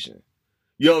situation.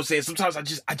 You know what I'm saying? Sometimes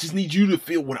I just need you to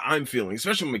feel what I'm feeling,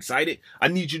 especially when I'm excited. I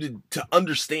need you to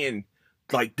understand,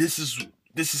 like, this is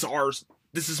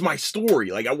my story.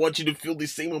 Like, I want you to feel the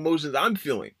same emotions I'm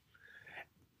feeling.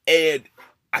 And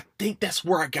I think that's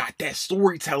where I got that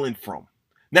storytelling from.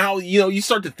 Now, you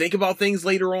start to think about things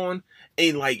later on,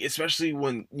 and like, especially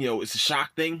when, it's a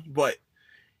shock thing, but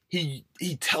he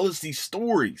tell us these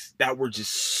stories that were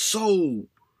just so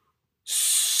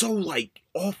like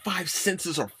all five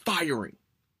senses are firing.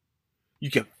 You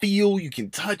can feel, you can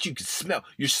touch, you can smell.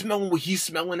 You're smelling what he's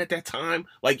smelling at that time.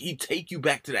 Like, he'd take you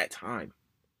back to that time.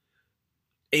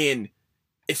 And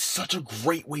it's such a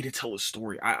great way to tell a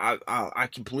story. I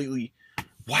completely,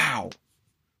 wow,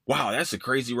 that's a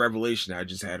crazy revelation I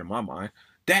just had in my mind.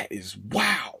 That is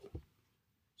wow.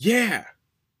 Yeah.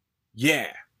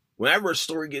 Yeah. Whenever a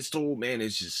story gets told, man,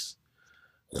 it's just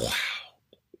wow.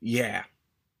 Yeah.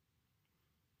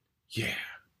 Yeah.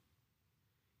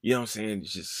 You know what I'm saying?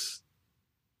 It's just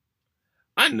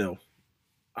I know.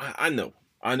 I know.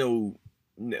 I know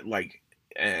like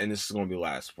and this is gonna be the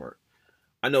last part.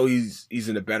 I know he's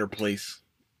in a better place.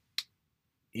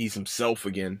 He's himself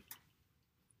again.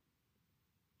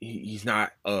 He's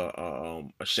not a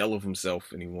shell of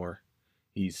himself anymore.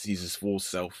 He's his full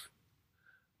self.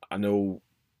 I know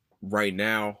right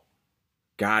now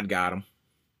God got him.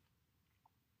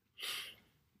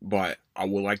 But I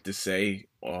would like to say,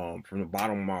 from the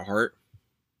bottom of my heart,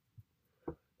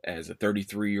 as a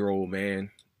 33-year-old man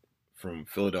from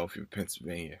Philadelphia,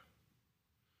 Pennsylvania,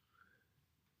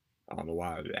 I don't know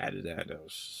why I added that. That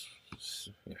was,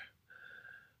 yeah.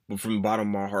 But from the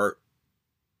bottom of my heart,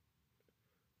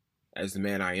 as the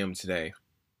man I am today,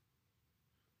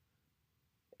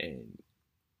 and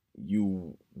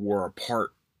you were a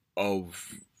part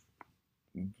of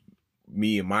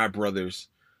me and my brothers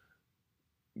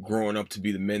growing up to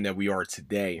be the men that we are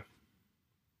today,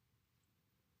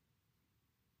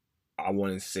 I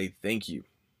want to say thank you.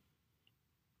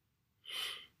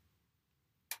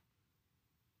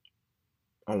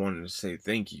 I wanted to say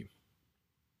thank you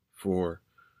for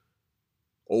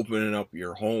opening up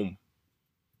your home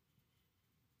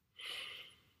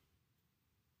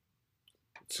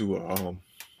to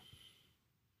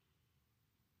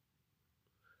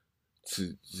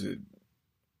to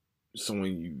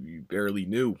someone you barely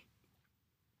knew,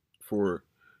 for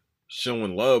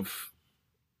showing love,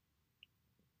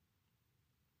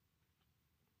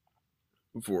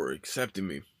 for accepting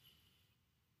me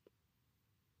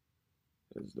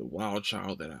as the wild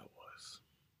child that I was.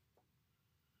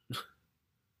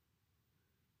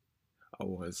 I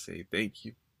want to say thank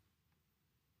you.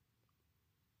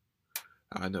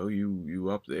 I know you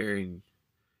up there and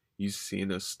you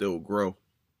seeing us still grow,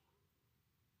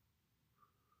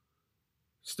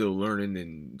 still learning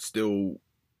and still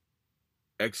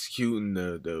executing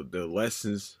the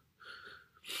lessons,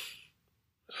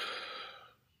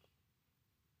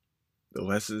 the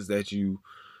lessons that you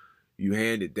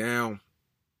handed down.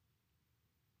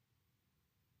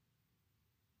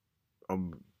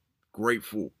 I'm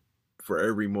grateful for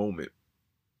every moment.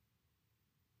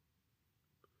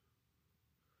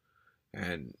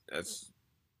 And that's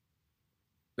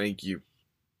thank you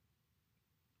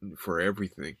for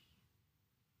everything.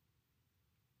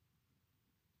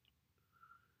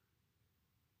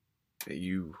 May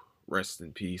you rest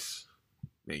in peace.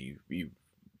 May you be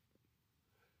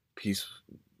peace,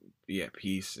 be at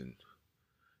peace, and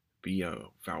be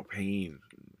without pain,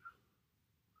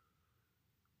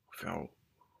 without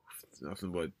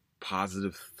nothing but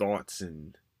positive thoughts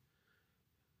and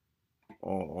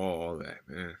all that,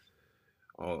 man.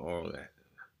 All that.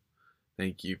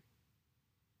 Thank you.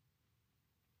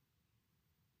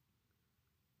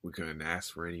 We couldn't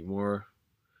ask for any more,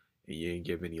 and you didn't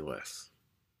give any less.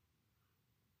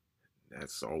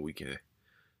 That's all we can.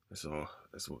 That's all.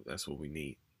 That's what we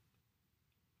need.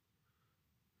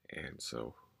 And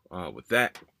so, with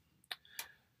that,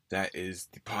 that is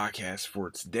the podcast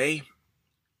for today.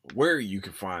 Where you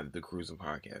can find the Cruising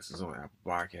Podcast is on Apple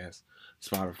Podcasts,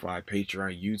 Spotify,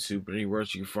 Patreon, YouTube, but anywhere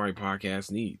else you can find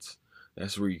podcast needs.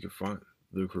 That's where you can find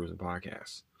the Cruising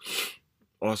Podcast.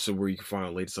 Also, where you can find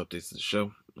the latest updates to the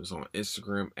show is on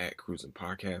Instagram at Cruising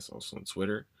Podcast, also on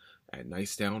Twitter at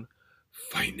Nicetown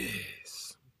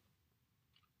Finest.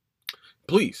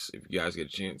 Please, if you guys get a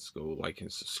chance, go like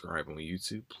and subscribe on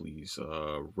YouTube. Please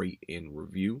rate and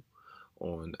review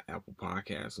on Apple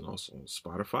Podcasts and also on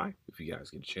Spotify. If you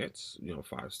guys get a chance,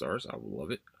 5 stars, I would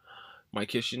love it. Might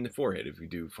kiss you in the forehead if you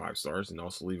do 5 stars, and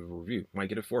also leave a review. Might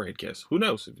get a forehead kiss. Who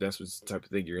knows if that's what the type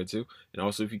of thing you're into, and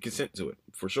also if you consent to it,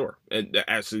 for sure. And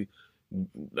actually,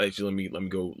 let me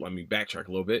backtrack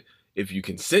a little bit. If you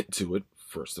consent to it,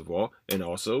 first of all, and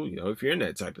also, if you're in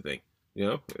that type of thing,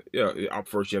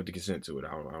 first you have to consent to it. I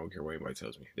don't care what anybody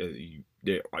tells me.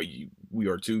 We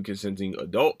are 2 consenting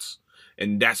adults,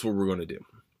 and that's what we're gonna do.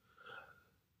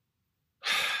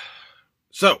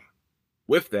 So,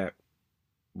 with that,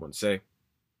 I want to say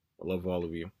I love all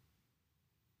of you.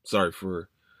 Sorry for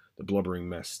the blubbering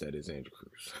mess that is Andrew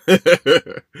Cruz.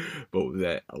 But with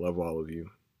that, I love all of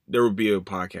you. There will be a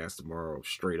podcast tomorrow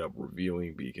straight up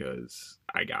reviewing, because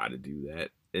I gotta do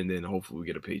that. And then hopefully we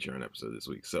get a Patreon episode this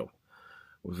week. So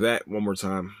with that, one more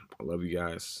time, I love you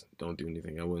guys. Don't do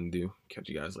anything I wouldn't do. Catch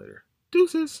you guys later.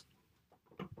 Deuces.